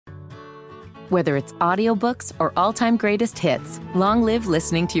Whether it's audiobooks or all-time greatest hits, long live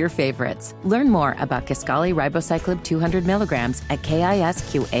listening to your favorites. Learn more about Kisqali Ribociclib 200 milligrams at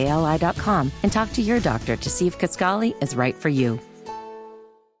KISQALI.com and talk to your doctor to see if Kisqali is right for you.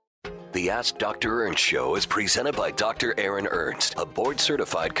 The Ask Dr. Ernst Show is presented by Dr. Aaron Ernst, a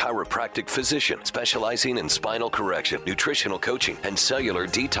board-certified chiropractic physician specializing in spinal correction, nutritional coaching, and cellular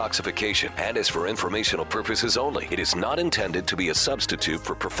detoxification, and is for informational purposes only. It is not intended to be a substitute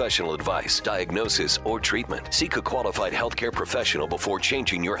for professional advice, diagnosis, or treatment. Seek a qualified healthcare professional before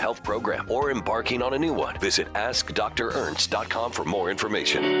changing your health program or embarking on a new one. Visit AskDrErnst.com for more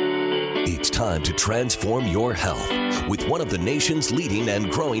information. It's time to transform your health with one of the nation's leading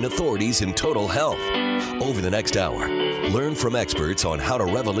and growing authorities in total health. Over the next hour, learn from experts on how to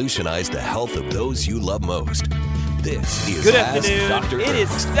revolutionize the health of those you love most. This is Good Ask afternoon. Dr. It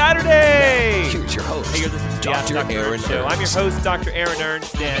Ernst. is Saturday. Now, here's your host, Hey, you're listening to the Ask Dr. Aaron Ernst Show. I'm your Ernst. host, Dr. Aaron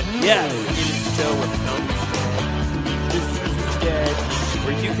Ernst, and yes, it is the show where pounds disease is dead,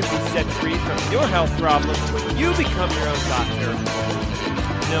 where you can be set free from your health problems when you become your own doctor.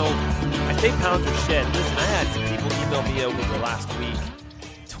 You know, I say pounds are shed. Listen, I had some people email me over the last week.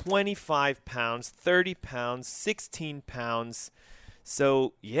 25 pounds, 30 pounds, 16 pounds.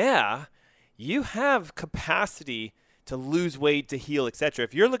 So, yeah, you have capacity to lose weight, to heal, etc.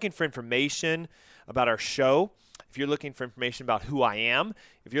 If you're looking for information about our show, if you're looking for information about who I am,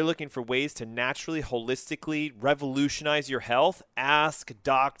 if you're looking for ways to naturally, holistically revolutionize your health,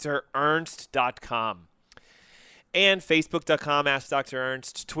 AskDrErnst.com. And Facebook.com, Ask Dr.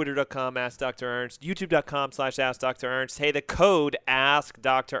 Ernst, Twitter.com, Ask Dr. Ernst, YouTube.com/Ask Dr. Ernst. Hey, the code Ask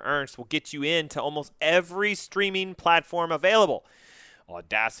Dr. Ernst will get you into almost every streaming platform available.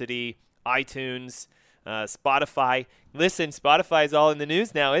 Audacity, iTunes, Spotify. Listen, Spotify is all in the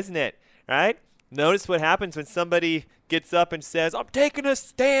news now, isn't it? Right? Notice what happens when somebody gets up and says, I'm taking a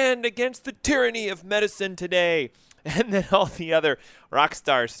stand against the tyranny of medicine today. And then all the other rock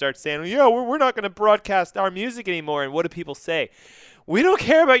stars start saying, yeah, we're not going to broadcast our music anymore. And what do people say? We don't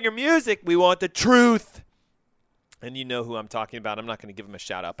care about your music. We want the truth. And you know who I'm talking about. I'm not going to give them a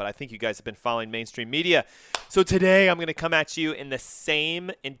shout out, but I think you guys have been following mainstream media. So today I'm going to come at you in the same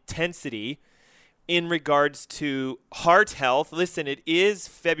intensity in regards to heart health. Listen, it is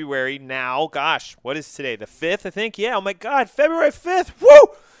February now. Gosh, what is today? The 5th, I think? Yeah, oh my God, February 5th.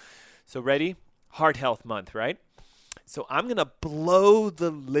 Woo! So ready? Heart Health Month, right? So I'm going to blow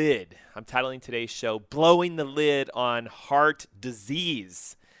the lid. I'm titling today's show, Blowing the Lid on Heart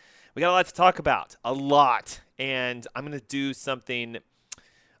Disease. We got a lot to talk about, a lot. And I'm going to do something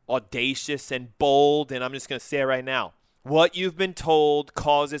audacious and bold, and I'm just going to say it right now. What you've been told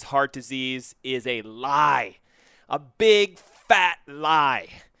causes heart disease is a lie, a big, fat lie.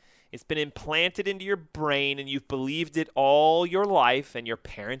 It's been implanted into your brain, and you've believed it all your life, and your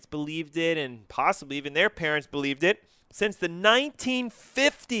parents believed it, and possibly even their parents believed it. Since the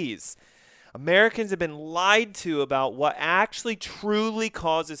 1950s, Americans have been lied to about what actually truly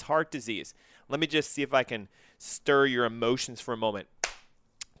causes heart disease. Let me just see if I can stir your emotions for a moment.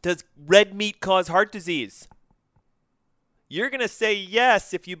 Does red meat cause heart disease? You're going to say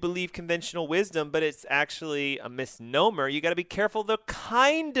yes if you believe conventional wisdom, but it's actually a misnomer. You got to be careful the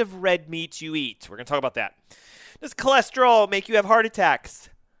kind of red meat you eat. We're going to talk about that. Does cholesterol make you have heart attacks?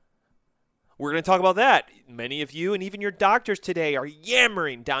 We're going to talk about that. Many of you and even your doctors today are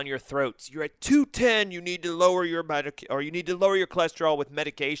yammering down your throats. You're at 210. You need to lower your cholesterol with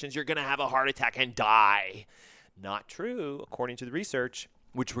medications. You're going to have a heart attack and die. Not true, according to the research,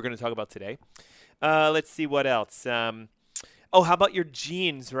 which we're going to talk about today. Let's see what else. How about your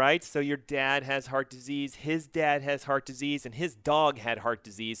genes, right? So your dad has heart disease, his dad has heart disease, and his dog had heart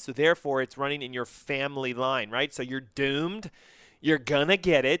disease. So therefore, it's running in your family line, right? So you're doomed. You're going to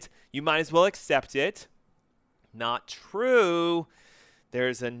get it. You might as well accept it. Not true.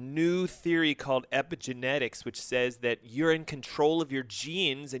 There's a new theory called epigenetics, which says that you're in control of your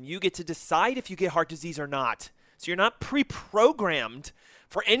genes and you get to decide if you get heart disease or not. So you're not pre-programmed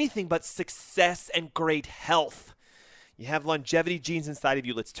for anything but success and great health. You have longevity genes inside of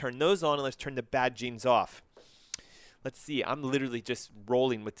you. Let's turn those on and let's turn the bad genes off. Let's see. I'm literally just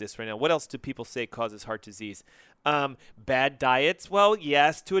rolling with this right now. What else do people say causes heart disease? Bad diets. Well,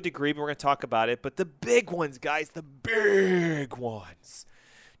 yes, to a degree, but we're going to talk about it. But the big ones, guys, the big ones.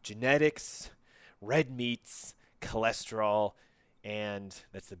 Genetics, red meats, cholesterol, and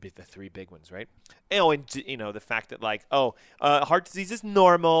that's the three big ones, right? And the fact that heart disease is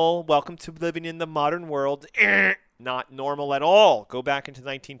normal. Welcome to living in the modern world. Not normal at all. Go back into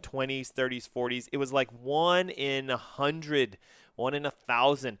the 1920s, 30s, 40s. It was like 1 in 100, 1 in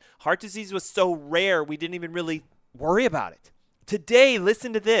 1,000. Heart disease was so rare, we didn't even really worry about it. Today,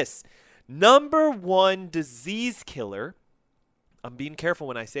 listen to this. Number one disease killer, I'm being careful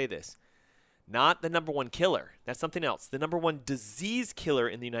when I say this, not the number one killer. That's something else. The number one disease killer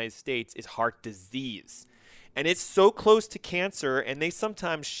in the United States is heart disease. And it's so close to cancer, and they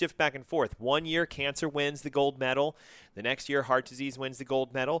sometimes shift back and forth. 1 year, cancer wins the gold medal. The next year, heart disease wins the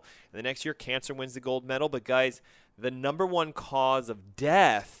gold medal. And the next year, cancer wins the gold medal. But guys, the number one cause of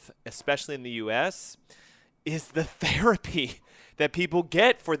death, especially in the U.S., is the therapy that people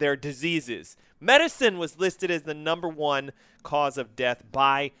get for their diseases. Medicine was listed as the number one cause of death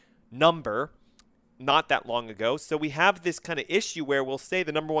by number not that long ago. So we have this kind of issue where we'll say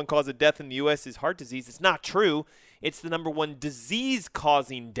the number one cause of death in the U.S. is heart disease. It's not true. It's the number one disease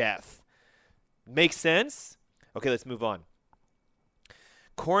causing death. Makes sense? Okay, let's move on.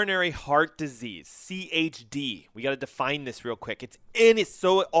 Coronary heart disease, CHD. We got to define this real quick. It's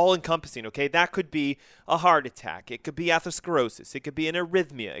so all-encompassing, okay? That could be a heart attack. It could be atherosclerosis. It could be an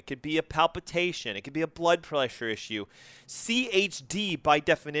arrhythmia. It could be a palpitation. It could be a blood pressure issue. CHD, by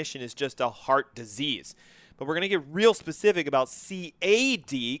definition, is just a heart disease. But we're going to get real specific about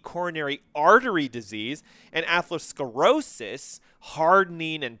CAD, coronary artery disease, and atherosclerosis,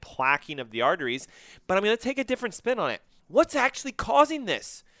 hardening and plaquing of the arteries. But I'm going to take a different spin on it. What's actually causing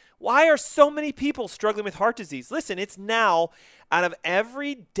this? Why are so many people struggling with heart disease? Listen, it's now, out of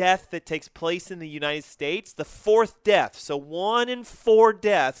every death that takes place in the United States, the fourth death. So 1 in 4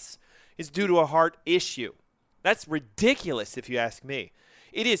 deaths is due to a heart issue. That's ridiculous if you ask me.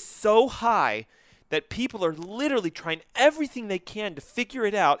 It is so high that people are literally trying everything they can to figure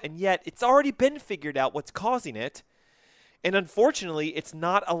it out, and yet it's already been figured out what's causing it. And unfortunately, it's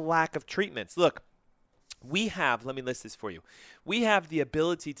not a lack of treatments. Look, let me list this for you. We have the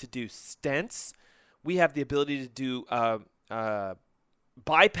ability to do stents. We have the ability to do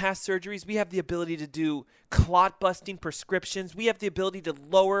bypass surgeries. We have the ability to do clot-busting prescriptions. We have the ability to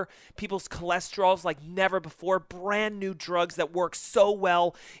lower people's cholesterols like never before. Brand new drugs that work so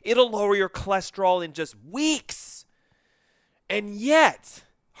well. It'll lower your cholesterol in just weeks. And yet,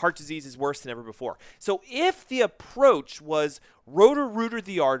 heart disease is worse than ever before. So if the approach was rotor-rooter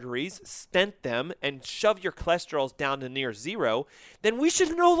the arteries, stent them, and shove your cholesterols down to near zero, then we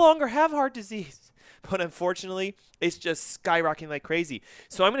should no longer have heart disease. But unfortunately, it's just skyrocketing like crazy.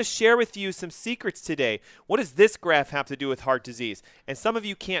 So I'm going to share with you some secrets today. What does this graph have to do with heart disease? And some of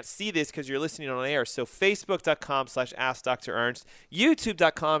you can't see this because you're listening on air. So Facebook.com/AskDrErnst,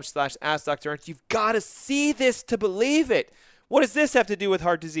 YouTube.com/AskDrErnst. You've got to see this to believe it. What does this have to do with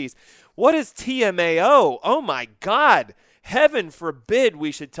heart disease? What is TMAO? Oh my God. Heaven forbid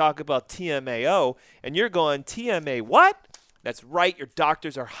we should talk about TMAO. And you're going, TMA what? That's right. Your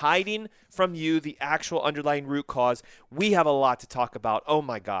doctors are hiding from you the actual underlying root cause. We have a lot to talk about. Oh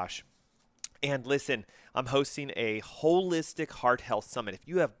my gosh. And listen, I'm hosting a holistic heart health summit. If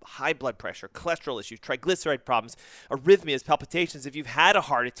you have high blood pressure, cholesterol issues, triglyceride problems, arrhythmias, palpitations, if you've had a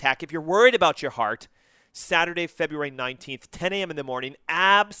heart attack, if you're worried about your heart, Saturday, February 19th, 10 a.m. in the morning,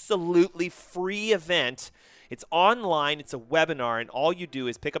 absolutely free event. It's online. It's a webinar, and all you do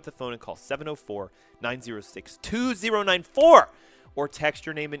is pick up the phone and call 704-906-2094 or text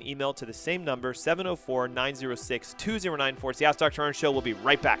your name and email to the same number, 704-906-2094. It's the Ask Dr. Ernst Show. We'll be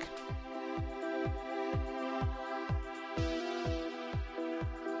right back.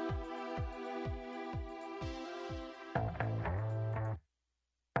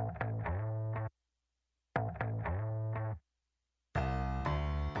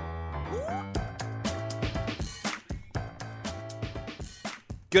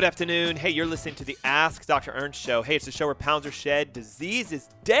 Good afternoon. Hey, you're listening to the Ask Dr. Ernst Show. Hey, it's a show where pounds are shed, disease is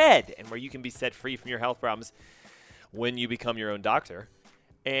dead, and where you can be set free from your health problems when you become your own doctor.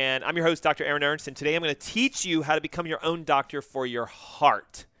 And I'm your host, Dr. Aaron Ernst, and today I'm going to teach you how to become your own doctor for your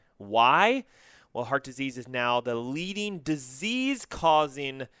heart. Why? Well, heart disease is now the leading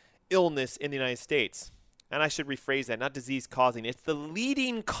disease-causing illness in the United States. And I should rephrase that, not disease-causing. It's the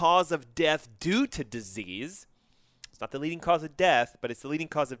leading cause of death due to disease. Not the leading cause of death, but it's the leading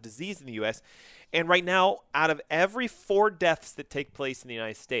cause of disease in the U.S. And right now, out of every 4 deaths that take place in the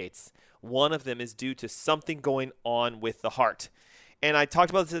United States, 1 of them is due to something going on with the heart. And I talked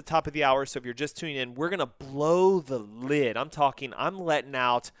about this at the top of the hour, so if you're just tuning in, we're going to blow the lid. I'm letting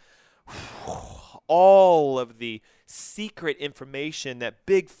out all of the secret information that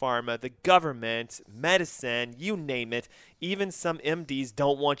Big Pharma, the government, medicine, you name it, even some MDs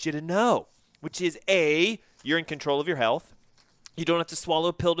don't want you to know, which is A, you're in control of your health. You don't have to swallow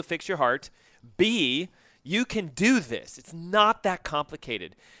a pill to fix your heart. B, you can do this. It's not that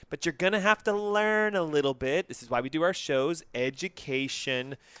complicated, but you're going to have to learn a little bit. This is why we do our shows,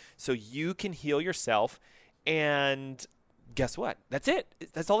 education, so you can heal yourself. And guess what? That's it.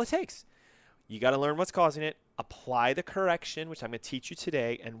 That's all it takes. You got to learn what's causing it, apply the correction, which I'm going to teach you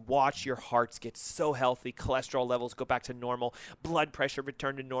today, and watch your hearts get so healthy. Cholesterol levels go back to normal, blood pressure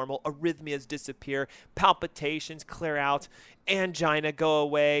return to normal, arrhythmias disappear, palpitations clear out, angina go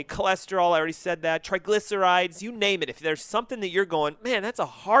away, cholesterol, I already said that, triglycerides, you name it. If there's something that you're going, man, that's a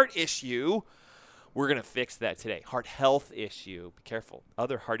heart issue, we're going to fix that today. Heart health issue. Be careful.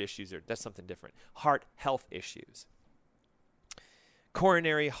 Other heart issues, that's something different. Heart health issues.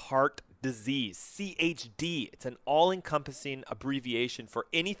 Coronary heart disease, CHD. It's an all-encompassing abbreviation for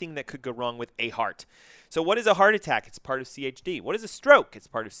anything that could go wrong with a heart. So what is a heart attack? It's part of CHD. What is a stroke? It's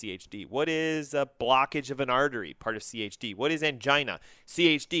part of CHD. What is a blockage of an artery? Part of CHD. What is angina?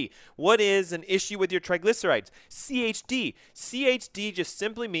 CHD. What is an issue with your triglycerides? CHD. CHD just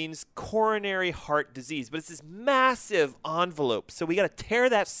simply means coronary heart disease, but it's this massive envelope. So we got to tear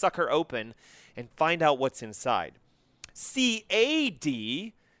that sucker open and find out what's inside.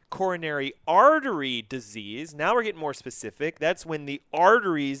 CAD, coronary artery disease. Now we're getting more specific. That's when the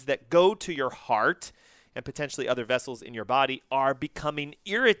arteries that go to your heart and potentially other vessels in your body are becoming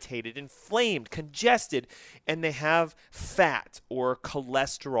irritated, inflamed, congested, and they have fat or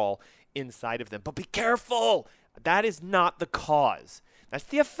cholesterol inside of them. But be careful. That is not the cause. That's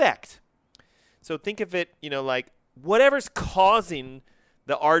the effect. So think of it, like whatever's causing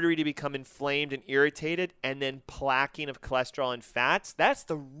the artery to become inflamed and irritated, and then plaquing of cholesterol and fats, that's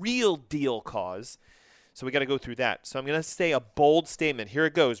the real deal cause. So we got to go through that. So I'm going to say a bold statement. Here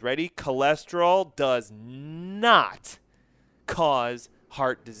it goes. Ready? Cholesterol does not cause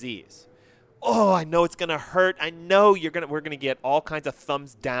heart disease. Oh, I know it's going to hurt. I know we're going to get all kinds of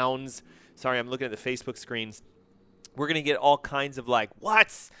thumbs downs. Sorry, I'm looking at the Facebook screens. We're going to get all kinds of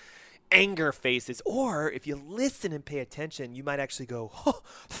what? Anger faces. Or if you listen and pay attention, you might actually go, oh,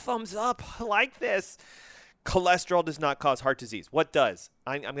 thumbs up, I like this. Cholesterol does not cause heart disease. What does?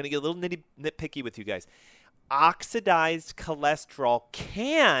 I'm going to get a little nitpicky with you guys. Oxidized cholesterol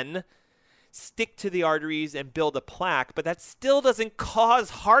can stick to the arteries and build a plaque, but that still doesn't cause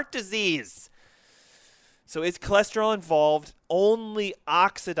heart disease. So is cholesterol involved? Only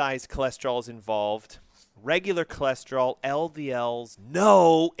oxidized cholesterol is involved. Regular cholesterol, LDLs,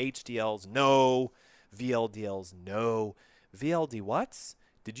 no. HDLs, no. VLDLs, no. VLD what's?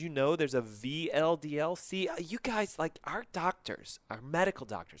 Did you know there's a VLDL? See, you guys, our doctors, our medical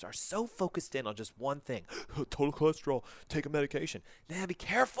doctors, are so focused in on just one thing. Total cholesterol, take a medication. Now, be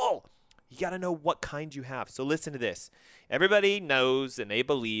careful. You got to know what kind you have. So listen to this. Everybody knows and they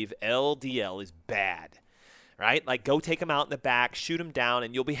believe LDL is bad. Right? Go take them out in the back, shoot them down,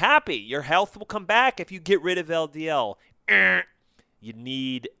 and you'll be happy. Your health will come back if you get rid of LDL. You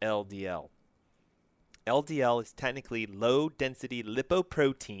need LDL. LDL is technically low-density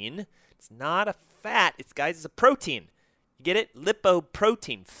lipoprotein. It's not a fat. It's a protein. You get it?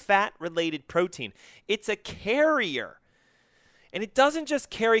 Lipoprotein, fat-related protein. It's a carrier. And it doesn't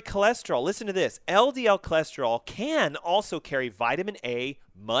just carry cholesterol. Listen to this. LDL cholesterol can also carry vitamin A,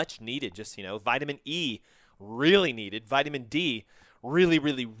 much needed. Just, vitamin E, really needed. Vitamin D, really,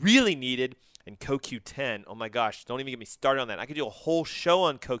 really, really needed. And CoQ10, oh my gosh, don't even get me started on that. I could do a whole show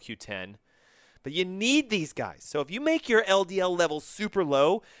on CoQ10. But you need these guys. So if you make your LDL levels super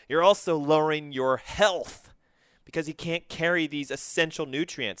low, you're also lowering your health because you can't carry these essential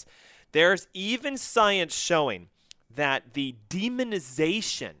nutrients. There's even science showing that the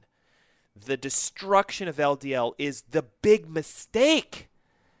demonization, the destruction of LDL is the big mistake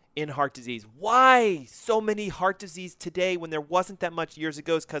in heart disease. Why so many heart disease today when there wasn't that much years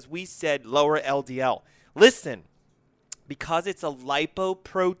ago? Is because we said lower LDL. Listen, because it's a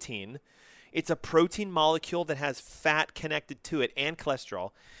lipoprotein, it's a protein molecule that has fat connected to it and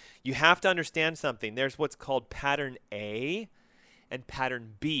cholesterol. You have to understand something. There's what's called pattern A and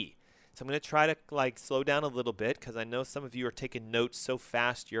pattern B. So I'm going to try to slow down a little bit because I know some of you are taking notes so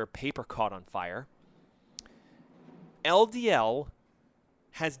fast your paper caught on fire. LDL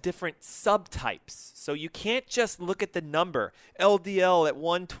has different subtypes. So you can't just look at the number. LDL at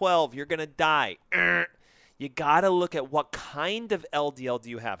 112, you're going to die. You got to look at what kind of LDL do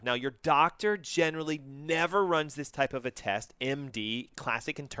you have. Now, your doctor generally never runs this type of a test, MD,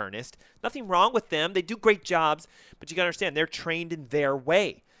 classic internist. Nothing wrong with them. They do great jobs, but you got to understand, they're trained in their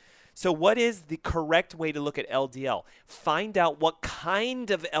way. So what is the correct way to look at LDL? Find out what kind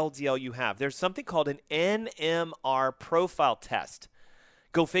of LDL you have. There's something called an NMR profile test.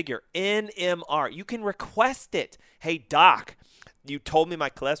 Go figure, NMR. You can request it. Hey, doc, you told me my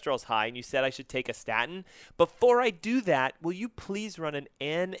cholesterol's high and you said I should take a statin. Before I do that, will you please run an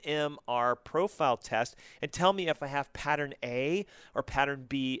NMR profile test and tell me if I have pattern A or pattern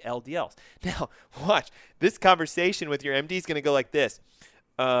B LDLs? Now, watch. This conversation with your MD is going to go like this.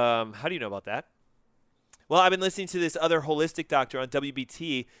 How do you know about that? Well, I've been listening to this other holistic doctor on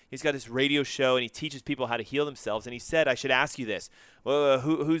WBT. He's got this radio show, and he teaches people how to heal themselves. And he said, I should ask you this.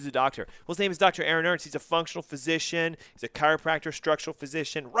 Who's the doctor? Well, his name is Dr. Aaron Ernst. He's a functional physician. He's a chiropractor, structural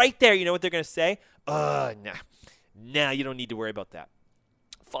physician. Right there, you know what they're going to say? Nah, you don't need to worry about that.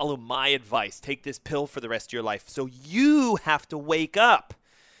 Follow my advice. Take this pill for the rest of your life. So you have to wake up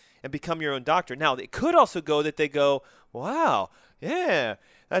and become your own doctor. Now, it could also go that they go, wow, yeah,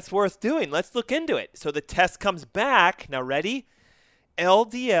 that's worth doing. Let's look into it. So the test comes back. Now, ready?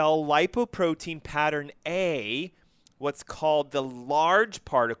 LDL lipoprotein pattern A, what's called the large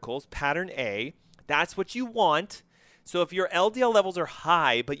particles, pattern A. That's what you want. So if your LDL levels are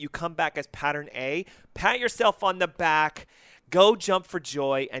high, but you come back as pattern A, pat yourself on the back, go jump for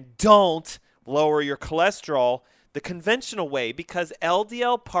joy, and don't lower your cholesterol the conventional way, because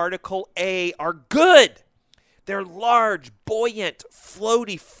LDL particle A are good. They're large, buoyant,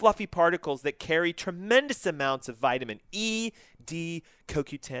 floaty, fluffy particles that carry tremendous amounts of vitamin E, D,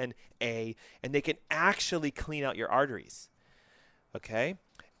 CoQ10, A, and they can actually clean out your arteries. Okay?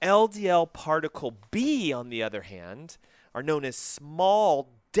 LDL particle B, on the other hand, are known as small,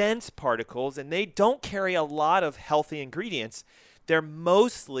 dense particles, and they don't carry a lot of healthy ingredients. They're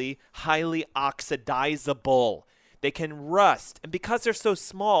mostly highly oxidizable. They can rust, and because they're so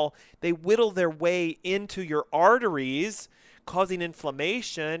small, they whittle their way into your arteries, causing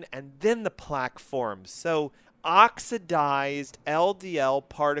inflammation, and then the plaque forms. So oxidized LDL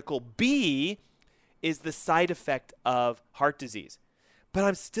particle B is the side effect of heart disease. But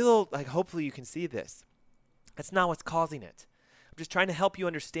I'm still, hopefully you can see this. That's not what's causing it. I'm just trying to help you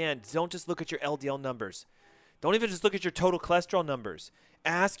understand. Don't just look at your LDL numbers. Don't even just look at your total cholesterol numbers.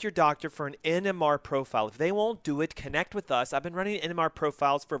 Ask your doctor for an NMR profile. If they won't do it, connect with us. I've been running NMR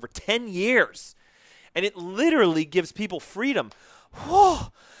profiles for over 10 years, and it literally gives people freedom. Whoa,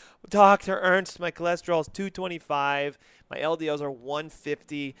 Dr. Ernst, my cholesterol is 225. My LDLs are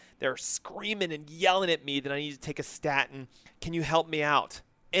 150. They're screaming and yelling at me that I need to take a statin. Can you help me out?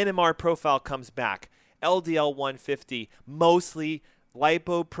 NMR profile comes back. LDL 150, mostly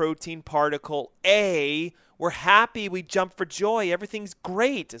lipoprotein particle A. We're happy. We jump for joy. Everything's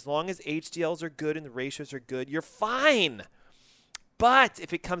great. As long as HDLs are good and the ratios are good, you're fine. But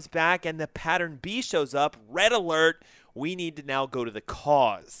if it comes back and the pattern B shows up, red alert, we need to now go to the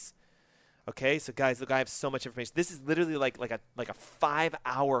cause. Okay, so guys, look, I have so much information. This is literally like a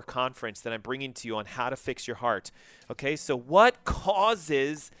 5-hour conference that I'm bringing to you on how to fix your heart. Okay, so what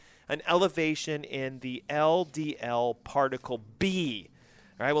causes an elevation in the LDL particle B?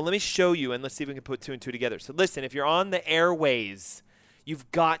 All right, well, let me show you, and let's see if we can put two and two together. So listen, if you're on the airways,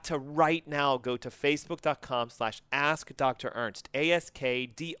 you've got to right now go to facebook.com/AskDrErnst,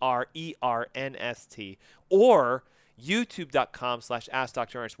 AskDrErnst, or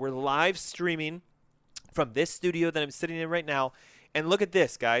youtube.com/AskDrErnst. We're live streaming from this studio that I'm sitting in right now. And look at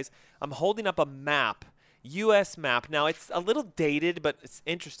this, guys. I'm holding up a map, U.S. map. Now, it's a little dated, but it's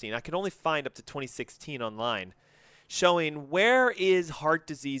interesting. I can only find up to 2016 online, showing where is heart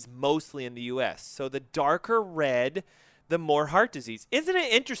disease mostly in the U.S. So the darker red, the more heart disease. Isn't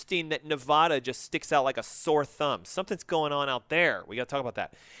it interesting that Nevada just sticks out like a sore thumb? Something's going on out there. We got to talk about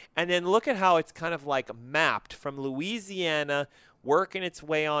that. And then look at how it's kind of like mapped from Louisiana, working its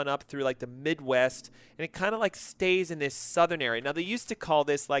way on up through like the Midwest, and it kind of like stays in this southern area. Now, they used to call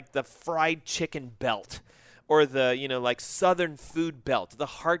this like the fried chicken belt, or the, like southern food belt, the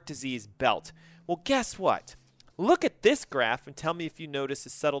heart disease belt. Well, guess what? Look at this graph and tell me if you notice a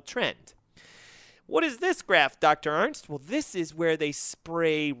subtle trend. What is this graph, Dr. Ernst? Well, this is where they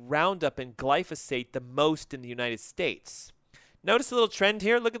spray Roundup and glyphosate the most in the United States. Notice a little trend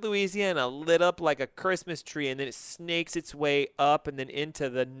here? Look at Louisiana, lit up like a Christmas tree, and then it snakes its way up and then into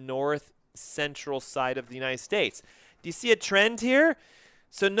the north central side of the United States. Do you see a trend here?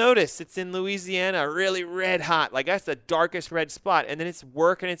 So notice it's in Louisiana, really red hot, like that's the darkest red spot, and then it's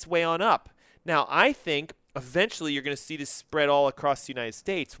working its way on up. Now, I think eventually you're going to see this spread all across the United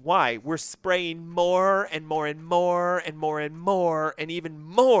States. Why? We're spraying more and more and more and more and more and even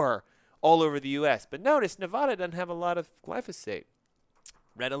more all over the U.S. But notice Nevada doesn't have a lot of glyphosate.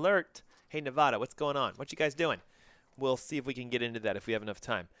 Red alert. Hey, Nevada, what's going on? What you guys doing? We'll see if we can get into that if we have enough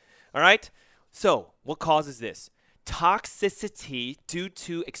time. All right? So what causes this? Toxicity due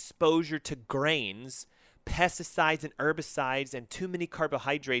to exposure to grains, pesticides and herbicides, and too many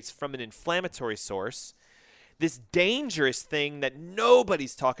carbohydrates from an inflammatory source. This dangerous thing that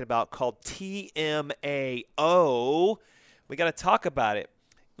nobody's talking about called TMAO. We got to talk about it.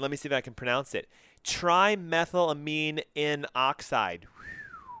 Let me see if I can pronounce it. Trimethylamine N oxide.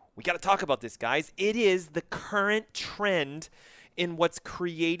 We got to talk about this, guys. It is the current trend in what's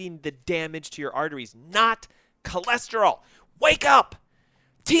creating the damage to your arteries, not cholesterol. Wake up!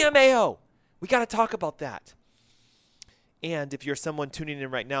 TMAO! We got to talk about that. And if you're someone tuning in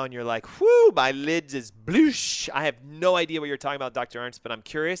right now and you're like, whoo, my lids is bloosh. I have no idea what you're talking about, Dr. Ernst, but I'm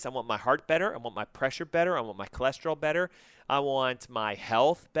curious. I want my heart better. I want my pressure better. I want my cholesterol better. I want my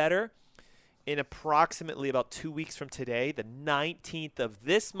health better. In approximately about 2 weeks from today, the 19th of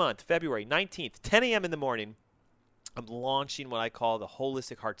this month, February 19th, 10 a.m. in the morning, I'm launching what I call the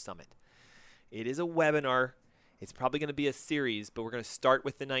Holistic Heart Summit. It is a webinar. It's probably going to be a series, but we're going to start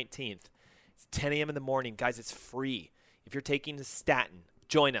with the 19th. It's 10 a.m. in the morning. Guys, it's free. If you're taking a statin,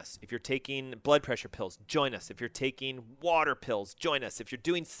 join us. If you're taking blood pressure pills, join us. If you're taking water pills, join us. If you're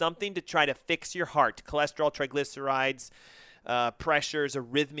doing something to try to fix your heart, cholesterol, triglycerides, pressures,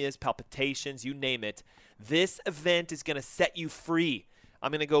 arrhythmias, palpitations, you name it, this event is going to set you free. I'm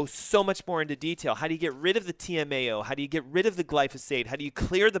going to go so much more into detail. How do you get rid of the TMAO? How do you get rid of the glyphosate? How do you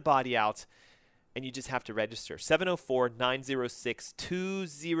clear the body out? And you just have to register.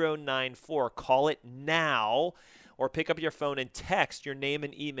 704-906-2094. Call it now. Or pick up your phone and text your name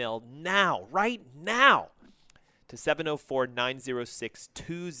and email now, right now, to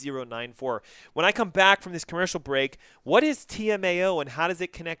 704-906-2094. When I come back from this commercial break, what is TMAO and how does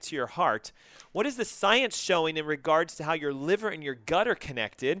it connect to your heart? What is the science showing in regards to how your liver and your gut are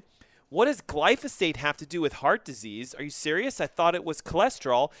connected? What does glyphosate have to do with heart disease? Are you serious? I thought it was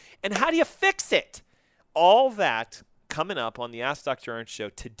cholesterol. And how do you fix it? All that coming up on the Ask Dr. Ernst show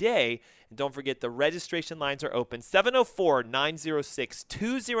today. And don't forget, the registration lines are open.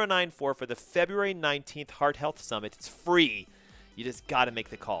 704-906-2094 for the February 19th Heart Health Summit. It's free. You just got to make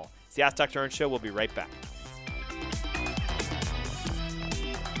the call. It's the Ask Dr. Ernst show. We'll be right back.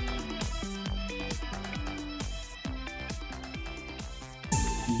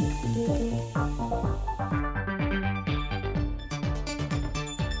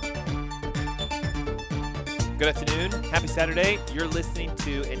 Good afternoon. Happy Saturday. You're listening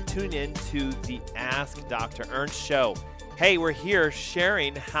to and tune in to the Ask Dr. Ernst show. Hey, we're here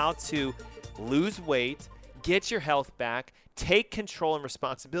sharing how to lose weight, get your health back, take control and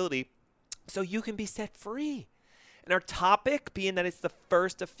responsibility so you can be set free. And our topic, being that it's the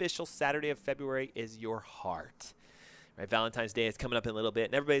first official Saturday of February, is your heart. Right, Valentine's Day is coming up in a little bit,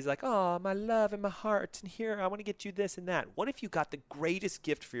 and everybody's like, oh, my love and my heart, and here, I want to get you this and that. What if you got the greatest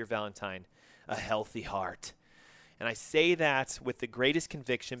gift for your Valentine? A healthy heart. And I say that with the greatest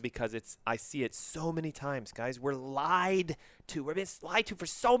conviction because I see it so many times, guys. We're lied to. We've been lied to for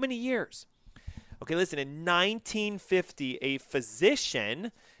so many years. Okay, listen, in 1950, a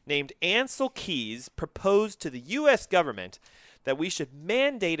physician named Ancel Keys proposed to the U.S. government that we should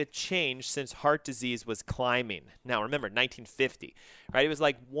mandate a change since heart disease was climbing. Now, remember, 1950, right? It was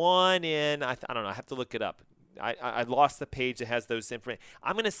like one in, I don't know, I have to look it up. I lost the page that has those information.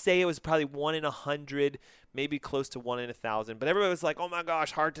 I'm going to say it was probably 1 in 100, maybe close to 1 in 1,000. But everybody was like, oh my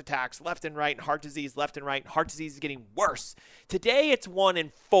gosh, heart attacks left and right, and heart disease left and right. And heart disease is getting worse. Today it's 1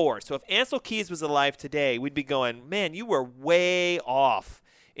 in 4. So if Ancel Keys was alive today, we'd be going, man, you were way off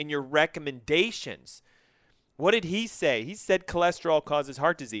in your recommendations. What did he say? He said cholesterol causes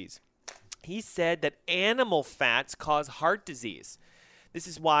heart disease. He said that animal fats cause heart disease. This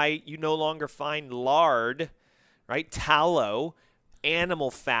is why you no longer find lard, right, tallow,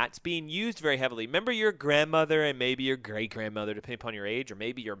 animal fats being used very heavily. Remember your grandmother and maybe your great-grandmother, depending upon your age, or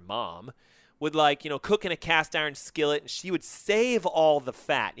maybe your mom, would cook in a cast iron skillet, and she would save all the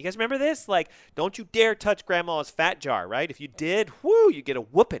fat. You guys remember this? Like, don't you dare touch grandma's fat jar, right? If you did, you get a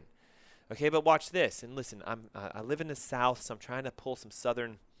whooping. Okay, but watch this. And listen, I live in the South, so I'm trying to pull some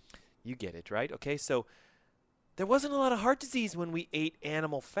Southern, you get it, right? Okay, so there wasn't a lot of heart disease when we ate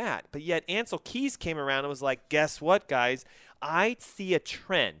animal fat, but yet Ancel Keys came around and was like, guess what, guys? I see a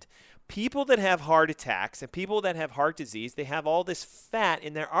trend. People that have heart attacks and people that have heart disease, they have all this fat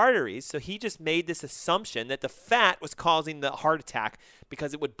in their arteries, so he just made this assumption that the fat was causing the heart attack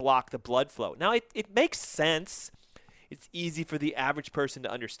because it would block the blood flow. Now, it makes sense. It's easy for the average person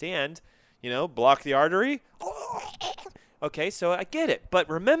to understand, block the artery. Okay, so I get it, but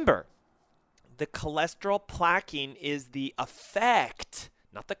remember, the cholesterol plaquing is the effect,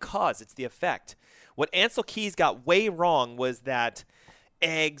 not the cause. It's the effect. What Ancel Keys got way wrong was that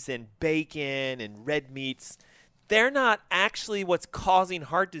eggs and bacon and red meats, they're not actually what's causing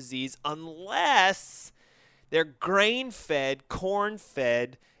heart disease unless they're grain-fed,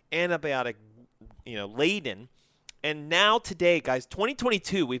 corn-fed, antibiotic, laden. And now today, guys,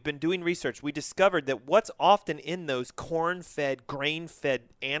 2022, we've been doing research. We discovered that what's often in those corn-fed, grain-fed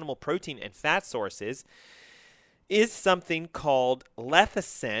animal protein and fat sources is something called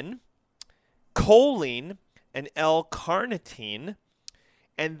lecithin, choline, and L-carnitine.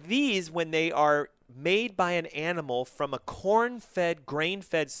 And these, when they are made by an animal from a corn-fed,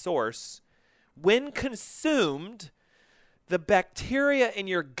 grain-fed source, when consumed, the bacteria in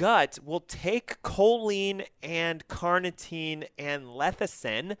your gut will take choline and carnitine and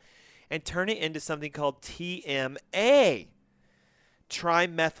lecithin and turn it into something called TMA,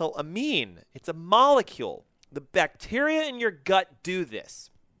 trimethylamine. It's a molecule. The bacteria in your gut do this.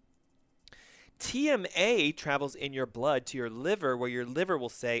 TMA travels in your blood to your liver, where your liver will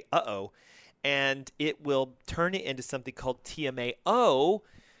say, uh-oh, and it will turn it into something called TMAO,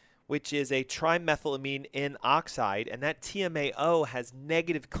 which is a trimethylamine N oxide, and that TMAO has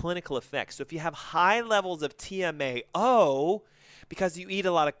negative clinical effects. So if you have high levels of TMAO, because you eat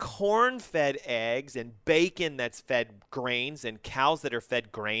a lot of corn-fed eggs and bacon that's fed grains and cows that are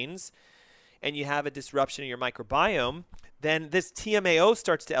fed grains, and you have a disruption in your microbiome, then this TMAO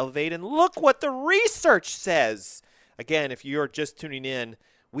starts to elevate, and look what the research says. Again, if you're just tuning in,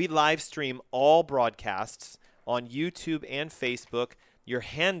 we live stream all broadcasts on YouTube and Facebook. Your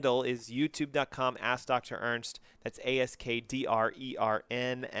handle is youtube.com, Ask Dr. Ernst. That's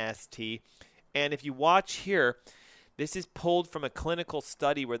AskDrErnst. And if you watch here, this is pulled from a clinical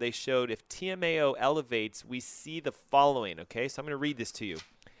study where they showed if TMAO elevates, we see the following, okay? So I'm going to read this to you.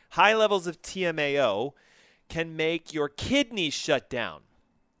 High levels of TMAO can make your kidneys shut down.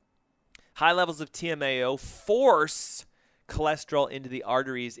 High levels of TMAO force cholesterol into the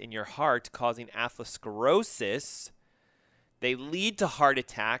arteries in your heart, causing atherosclerosis. They lead to heart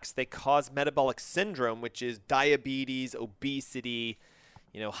attacks. They cause metabolic syndrome, which is diabetes, obesity,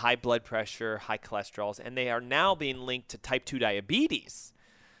 high blood pressure, high cholesterols, and they are now being linked to type 2 diabetes.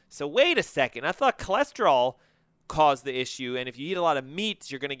 So wait a second. I thought cholesterol caused the issue, and if you eat a lot of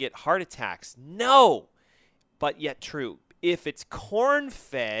meats, you're going to get heart attacks. No, but yet true. If it's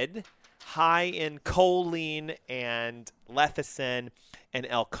corn-fed, high in choline and lecithin and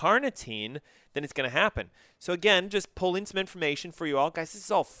L-carnitine, then it's going to happen. So again, just pulling some information for you all. Guys, this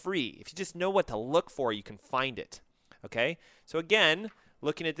is all free. If you just know what to look for, you can find it. Okay? So again,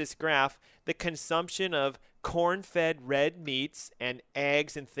 looking at this graph, the consumption of corn-fed red meats and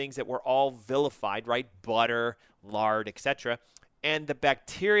eggs and things that were all vilified, right? Butter, lard, etc. And the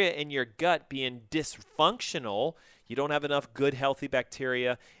bacteria in your gut being dysfunctional, you don't have enough good, healthy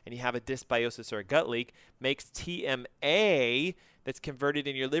bacteria, and you have a dysbiosis or a gut leak, makes TMA that's converted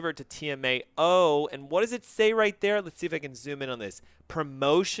in your liver to TMAO. And what does it say right there? Let's see if I can zoom in on this.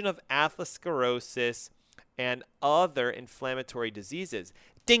 Promotion of atherosclerosis and other inflammatory diseases.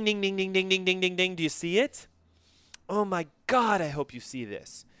 Ding, ding, ding, ding, ding, ding, ding, ding, ding. Do you see it? Oh, my God, I hope you see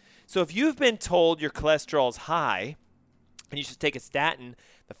this. So if you've been told your cholesterol is high and you should take a statin,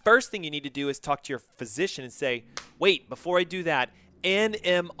 the first thing you need to do is talk to your physician and say, wait, before I do that,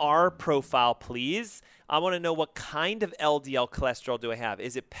 NMR profile, please. I want to know what kind of LDL cholesterol do I have.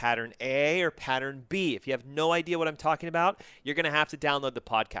 Is it pattern A or pattern B? If you have no idea what I'm talking about, you're going to have to download the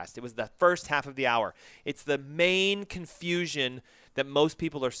podcast. It was the first half of the hour. It's the main confusion that most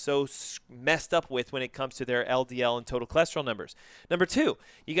people are so messed up with when it comes to their LDL and total cholesterol numbers. Number two,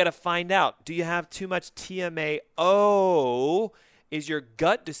 you got to find out, do you have too much TMAO? Is your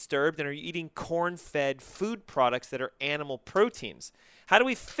gut disturbed, and are you eating corn-fed food products that are animal proteins? How do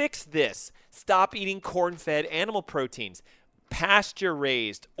we fix this? Stop eating corn-fed animal proteins.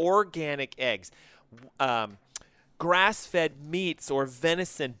 Pasture-raised, organic eggs, grass-fed meats or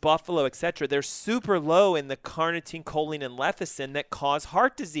venison, buffalo, etc. They're super low in the carnitine, choline, and lecithin that cause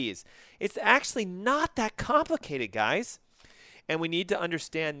heart disease. It's actually not that complicated, guys. And we need to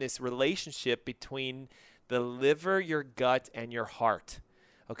understand this relationship between the liver, your gut, and your heart.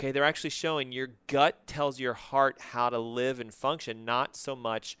 Okay, they're actually showing your gut tells your heart how to live and function, not so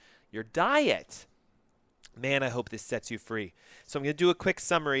much your diet. Man, I hope this sets you free. So I'm going to do a quick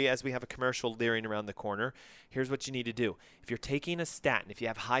summary as we have a commercial leering around the corner. Here's what you need to do. If you're taking a statin, if you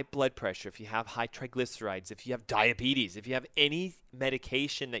have high blood pressure, if you have high triglycerides, if you have diabetes, if you have any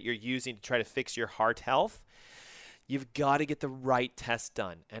medication that you're using to try to fix your heart health, you've got to get the right test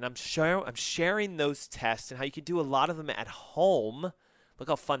done. And I'm sharing those tests and how you can do a lot of them at home. Look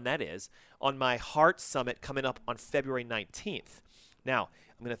how fun that is, on my Heart Summit coming up on February 19th. Now,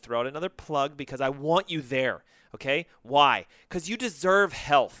 I'm going to throw out another plug because I want you there, okay? Why? Because you deserve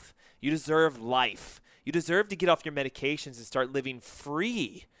health. You deserve life. You deserve to get off your medications and start living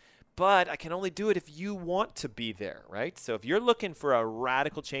free. But I can only do it if you want to be there, right? So if you're looking for a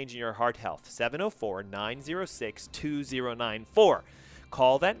radical change in your heart health, 704-906-2094.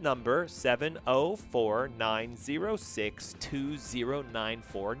 Call that number,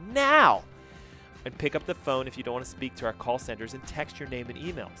 704-906-2094 now. And pick up the phone if you don't want to speak to our call centers, and text your name and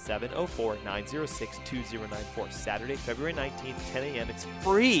email, 704-906-2094. Saturday, February 19th, 10 a.m. It's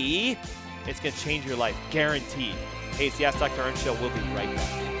free. It's going to change your life, guaranteed. Hey, it's the Ask Dr. Ernst Show. We'll be right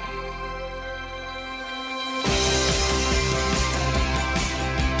back.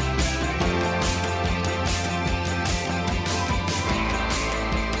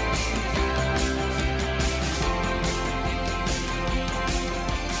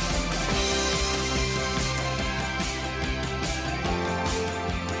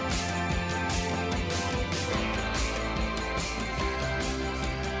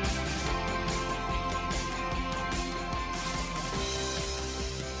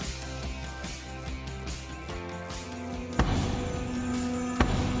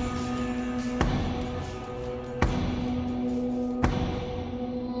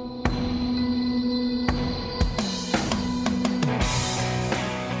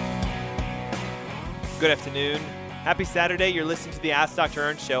 Good afternoon. Happy Saturday. You're listening to the Ask Dr.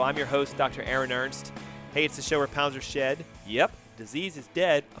 Ernst Show. I'm your host, Dr. Aaron Ernst. Hey, it's the show where pounds are shed. Yep, disease is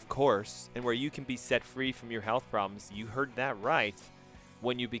dead, of course, and where you can be set free from your health problems. You heard that right,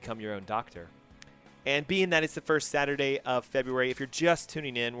 when you become your own doctor. And being that it's the first Saturday of February, if you're just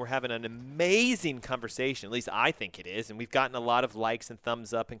tuning in, we're having an amazing conversation. At least I think it is, and we've gotten a lot of likes and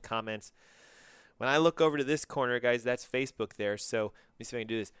thumbs up and comments. When I look over to this corner, guys, that's Facebook there. So let me see if I can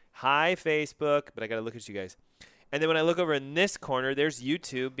do this. Hi, Facebook, but I got to look at you guys. And then when I look over in this corner, there's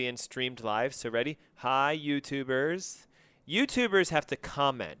YouTube being streamed live. So ready? Hi, YouTubers. YouTubers have to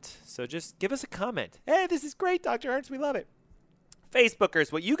comment. So just give us a comment. Hey, this is great, Dr. Ernst. We love it.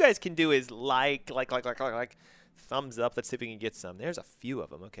 Facebookers, what you guys can do is like, thumbs up. Let's see if we can get some. There's a few of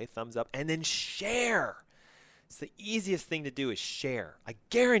them, okay? Thumbs up. And then share. It's the easiest thing to do is share. I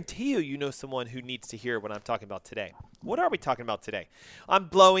guarantee you know someone who needs to hear what I'm talking about today. What are we talking about today? I'm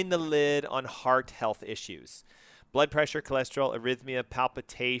blowing the lid on heart health issues. Blood pressure, cholesterol, arrhythmia,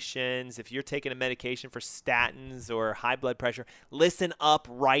 palpitations. If you're taking a medication for statins or high blood pressure, listen up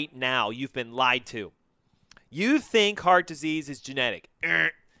right now. You've been lied to. You think heart disease is genetic.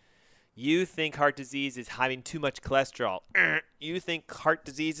 You think heart disease is having too much cholesterol. You think heart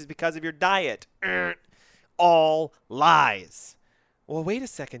disease is because of your diet. All lies. Well, wait a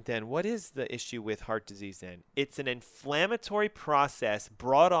second then. What is the issue with heart disease then? It's an inflammatory process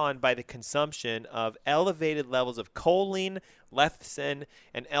brought on by the consumption of elevated levels of choline, lecithin,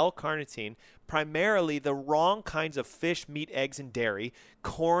 and L-carnitine, primarily the wrong kinds of fish, meat, eggs, and dairy,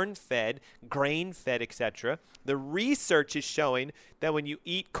 corn-fed, grain-fed, etc. The research is showing that when you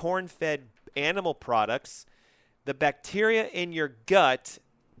eat corn-fed animal products, the bacteria in your gut,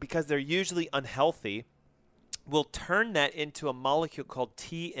 because they're usually unhealthy, will turn that into a molecule called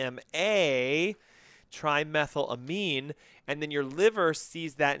TMA, trimethylamine, and then your liver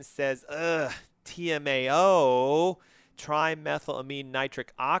sees that and says, TMAO, trimethylamine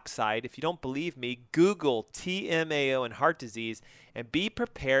nitric oxide. If you don't believe me, Google TMAO and heart disease and be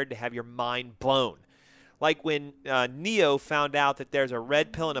prepared to have your mind blown. Like when Neo found out that there's a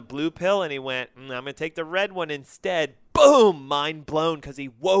red pill and a blue pill, and he went, I'm going to take the red one instead. Boom, mind blown, because he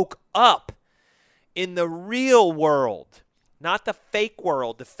woke up. In the real world, not the fake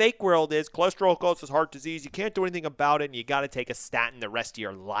world. The fake world is cholesterol causes heart disease. You can't do anything about it, and you got to take a statin the rest of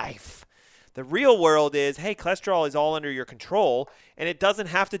your life. The real world is, hey, cholesterol is all under your control, and it doesn't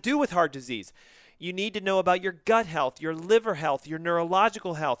have to do with heart disease. You need to know about your gut health, your liver health, your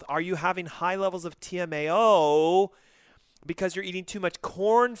neurological health. Are you having high levels of TMAO because you're eating too much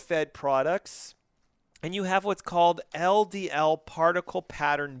corn-fed products? And you have what's called LDL particle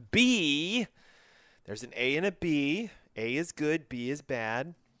pattern B. There's an A and a B. A is good, B is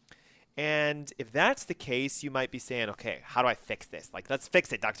bad. And if that's the case, you might be saying, okay, how do I fix this? Like, let's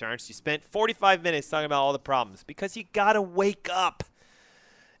fix it, Dr. Ernst. You spent 45 minutes talking about all the problems because you got to wake up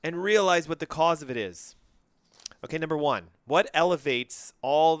and realize what the cause of it is. Okay, number one, what elevates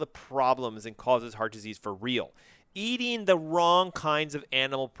all the problems and causes heart disease for real? Eating the wrong kinds of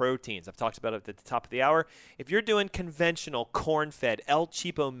animal proteins. I've talked about it at the top of the hour. If you're doing conventional corn-fed El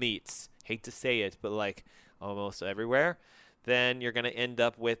Cheapo meats, hate to say it, but like almost everywhere, then you're going to end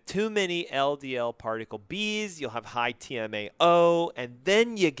up with too many LDL particle Bs. You'll have high TMAO, and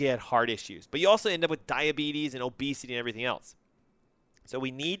then you get heart issues. But you also end up with diabetes and obesity and everything else. So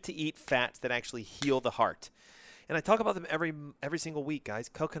we need to eat fats that actually heal the heart. And I talk about them every single week, guys.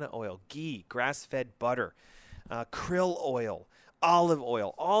 Coconut oil, ghee, grass-fed butter, krill oil, olive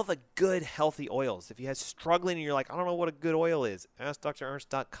oil, all the good, healthy oils. If you're struggling and you're like, I don't know what a good oil is,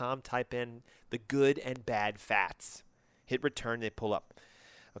 AskDrErnst.com, type in the good and bad fats. Hit return, they pull up.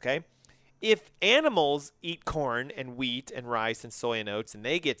 Okay? if animals eat corn and wheat and rice and soy and oats and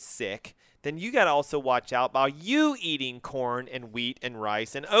they get sick, then you got to also watch out about you eating corn and wheat and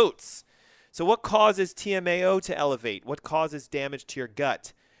rice and oats. So what causes TMAO to elevate? What causes damage to your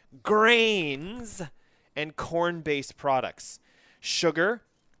gut? Grains and corn-based products. Sugar,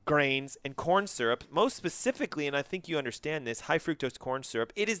 grains, and corn syrup. Most specifically, and I think you understand this, high fructose corn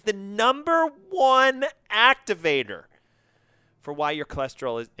syrup. It is the number one activator for why your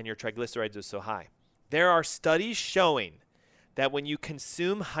cholesterol and your triglycerides are so high. There are studies showing that when you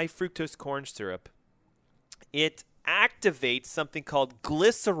consume high fructose corn syrup, it activates something called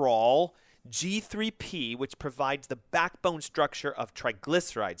glycerol G3P, which provides the backbone structure of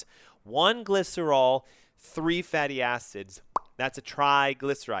triglycerides. 1 glycerol, 3 fatty acids. That's a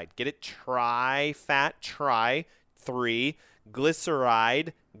triglyceride. Get it? Tri-fat, 3,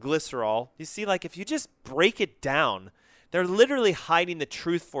 glyceride, glycerol. You see, like if you just break it down, they're literally hiding the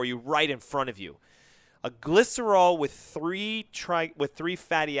truth for you right in front of you. A glycerol with 3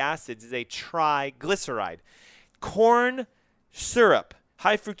 fatty acids is a triglyceride. Corn syrup,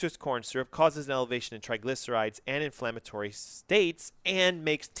 high fructose corn syrup, causes an elevation in triglycerides and inflammatory states and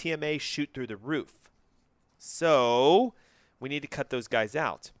makes TMA shoot through the roof. So we need to cut those guys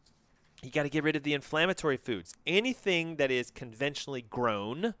out. You got to get rid of the inflammatory foods. Anything that is conventionally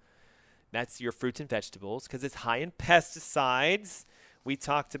grown, that's your fruits and vegetables, because it's high in pesticides. We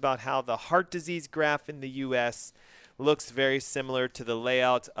talked about how the heart disease graph in the U.S. looks very similar to the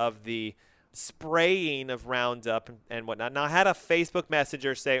layout of the spraying of Roundup and whatnot. Now, I had a Facebook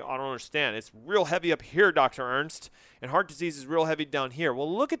messenger say, I don't understand. It's real heavy up here, Dr. Ernst, and heart disease is real heavy down here.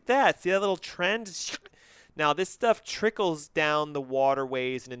 Well, look at that. See that little trend? Now, this stuff trickles down the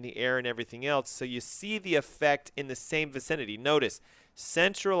waterways and in the air and everything else, so you see the effect in the same vicinity. Notice,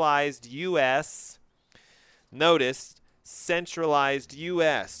 centralized U.S. Notice, centralized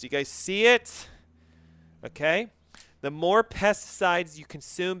U.S. Do you guys see it? Okay. The more pesticides you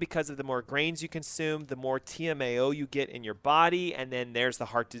consume because of the more grains you consume, the more TMAO you get in your body, and then there's the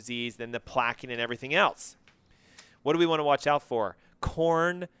heart disease, then the plaquing and everything else. What do we want to watch out for?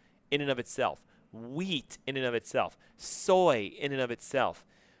 Corn in and of itself. Wheat in and of itself. Soy in and of itself.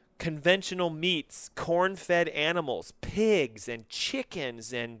 Conventional meats, corn-fed animals, pigs and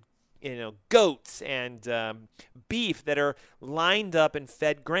chickens and goats and beef that are lined up and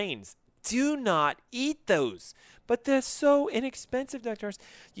fed grains. Do not eat those. But they're so inexpensive, doctors.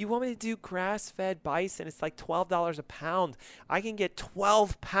 You want me to do grass-fed bison? It's like $12 a pound. I can get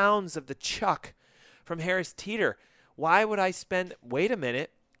 12 pounds of the chuck from Harris Teeter. Why would I spend? Wait a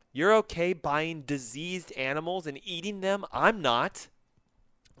minute. You're okay buying diseased animals and eating them? I'm not.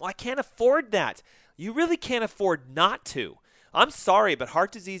 Well, I can't afford that. You really can't afford not to. I'm sorry, but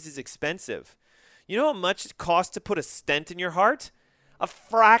heart disease is expensive. You know how much it costs to put a stent in your heart? A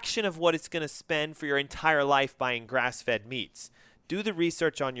fraction of what it's going to spend for your entire life buying grass-fed meats. Do the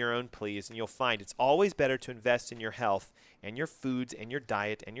research on your own, please, and you'll find it's always better to invest in your health and your foods and your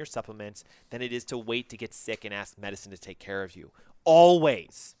diet and your supplements than it is to wait to get sick and ask medicine to take care of you.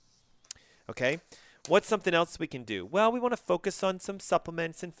 Always. Okay? What's something else we can do? Well, we want to focus on some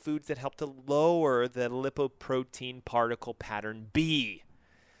supplements and foods that help to lower the lipoprotein particle pattern B.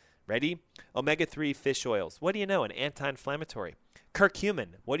 Ready? Omega-3 fish oils. What do you know? An anti-inflammatory.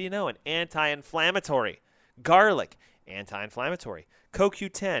 Curcumin. What do you know? An anti-inflammatory. Garlic. Anti-inflammatory.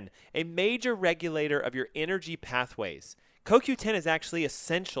 CoQ10. A major regulator of your energy pathways. CoQ10 is actually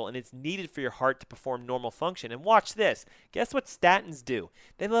essential and it's needed for your heart to perform normal function. And watch this. Guess what statins do?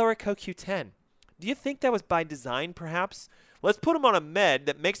 They lower CoQ10. Do you think that was by design, perhaps? Let's put them on a med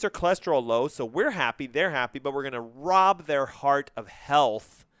that makes their cholesterol low, so we're happy, they're happy, but we're going to rob their heart of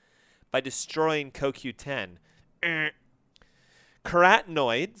health by destroying CoQ10.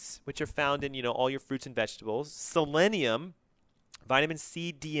 Carotenoids, which are found in, all your fruits and vegetables, selenium, vitamin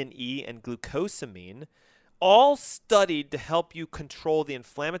C, D, and E, and glucosamine, all studied to help you control the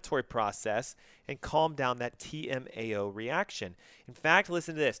inflammatory process and calm down that TMAO reaction. In fact,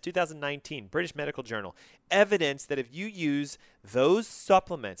 listen to this, 2019, British Medical Journal, evidence that if you use those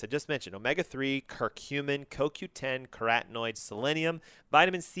supplements I just mentioned, omega-3, curcumin, CoQ10, carotenoids, selenium,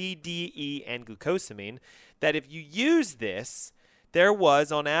 vitamin C, D, E, and glucosamine, that if you use this, there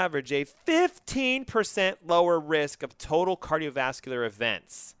was, on average, a 15% lower risk of total cardiovascular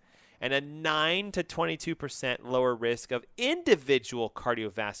events and a 9 to 22% lower risk of individual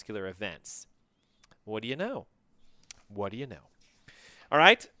cardiovascular events. What do you know? What do you know? All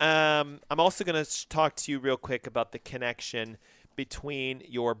right. I'm also going to talk to you real quick about the connection between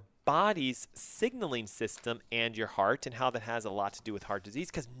your body's signaling system and your heart and how that has a lot to do with heart disease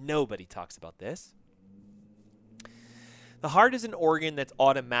because nobody talks about this. The heart is an organ that's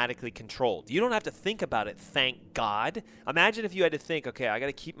automatically controlled. You don't have to think about it, thank God. Imagine if you had to think, okay, I got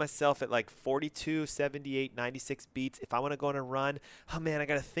to keep myself at like 42, 78, 96 beats. If I want to go on a run, oh man, I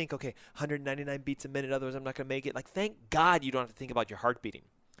got to think, okay, 199 beats a minute, otherwise I'm not going to make it. Like, thank God you don't have to think about your heart beating.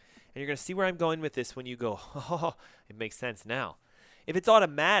 And you're going to see where I'm going with this when you go, oh, it makes sense now. If it's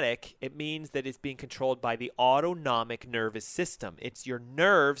automatic, it means that it's being controlled by the autonomic nervous system. It's your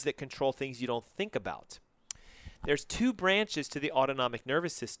nerves that control things you don't think about. There's two branches to the autonomic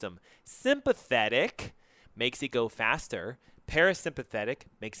nervous system. Sympathetic makes it go faster. Parasympathetic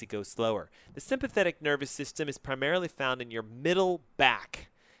makes it go slower. The sympathetic nervous system is primarily found in your middle back.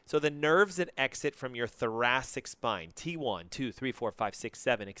 So the nerves that exit from your thoracic spine, T1, 2, 3, 4, 5, 6,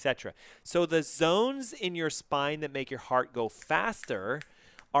 7, etc. So the zones in your spine that make your heart go faster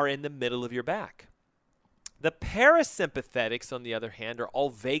are in the middle of your back. The parasympathetics, on the other hand, are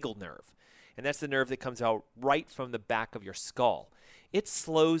all vagal nerve. And that's the nerve that comes out right from the back of your skull. It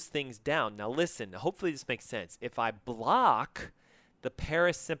slows things down. Now listen, hopefully this makes sense. If I block the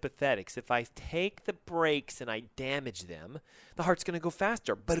parasympathetics, if I take the brakes and I damage them, the heart's going to go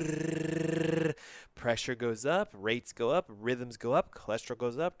faster. Brrr, pressure goes up, rates go up, rhythms go up, cholesterol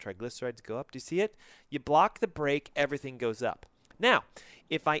goes up, triglycerides go up. Do you see it? You block the brake, everything goes up. Now,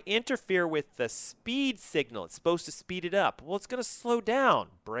 if I interfere with the speed signal, it's supposed to speed it up. Well, it's going to slow down.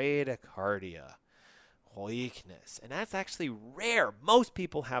 Bradycardia, weakness. And that's actually rare. Most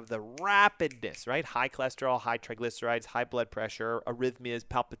people have the rapidness, right? High cholesterol, high triglycerides, high blood pressure, arrhythmias,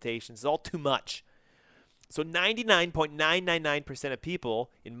 palpitations. It's all too much. So 99.999% of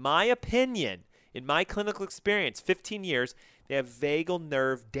people, in my opinion, in my clinical experience, 15 years, they have vagal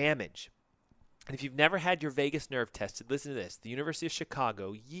nerve damage. And if you've never had your vagus nerve tested, listen to this. The University of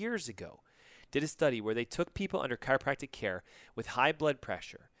Chicago, years ago, did a study where they took people under chiropractic care with high blood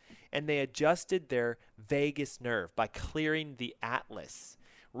pressure, and they adjusted their vagus nerve by clearing the atlas,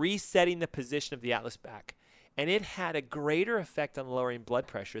 resetting the position of the atlas back. And it had a greater effect on lowering blood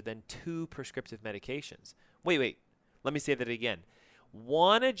pressure than 2 prescriptive medications. Wait. Let me say that again.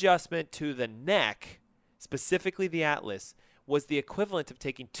 One adjustment to the neck, specifically the atlas, was the equivalent of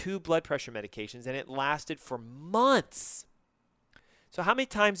taking 2 blood pressure medications, and it lasted for months. So how many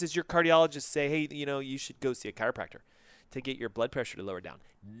times does your cardiologist say, hey, you should go see a chiropractor to get your blood pressure to lower down?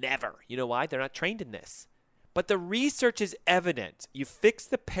 Never. You know why? They're not trained in this. But the research is evident. You fix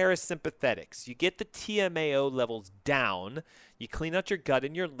the parasympathetics. You get the TMAO levels down. You clean out your gut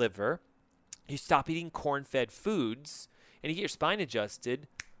and your liver. You stop eating corn-fed foods, and you get your spine adjusted.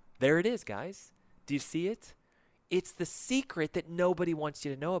 There it is, guys. Do you see it? It's the secret that nobody wants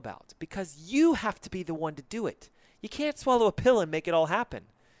you to know about, because you have to be the one to do it. You can't swallow a pill and make it all happen.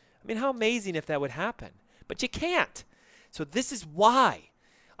 I mean, how amazing if that would happen. But you can't. So this is why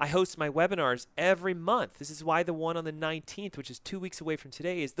I host my webinars every month. This is why the one on the 19th, which is 2 weeks away from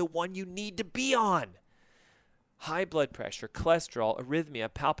today, is the one you need to be on. High blood pressure, cholesterol,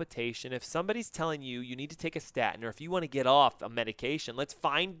 arrhythmia, palpitation. If somebody's telling you you need to take a statin, or if you want to get off a medication, let's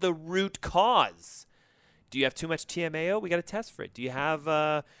find the root cause. Do you have too much TMAO? We got to test for it. Do you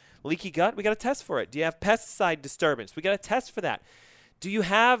have leaky gut? We got to test for it. Do you have pesticide disturbance? We got to test for that. Do you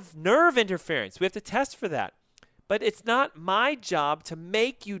have nerve interference? We have to test for that. But it's not my job to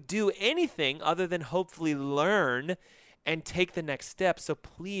make you do anything other than hopefully learn and take the next step. So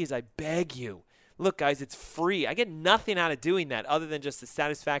please, I beg you. Look, guys, it's free. I get nothing out of doing that other than just the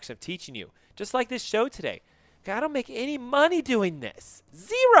satisfaction of teaching you. Just like this show today. Okay, I don't make any money doing this.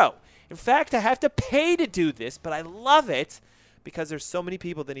 Zero. In fact, I have to pay to do this, but I love it because there's so many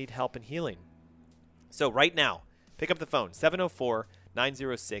people that need help and healing. So right now, pick up the phone,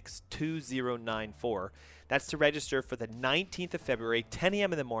 704-906-2094. That's to register for the 19th of February, 10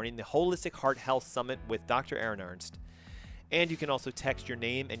 a.m. in the morning, the Holistic Heart Health Summit with Dr. Aaron Ernst. And you can also text your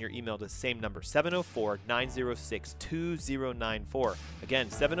name and your email to the same number, 704-906-2094. Again,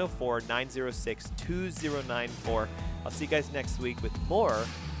 704-906-2094. I'll see you guys next week with more on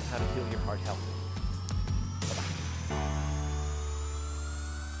how to heal your heart health.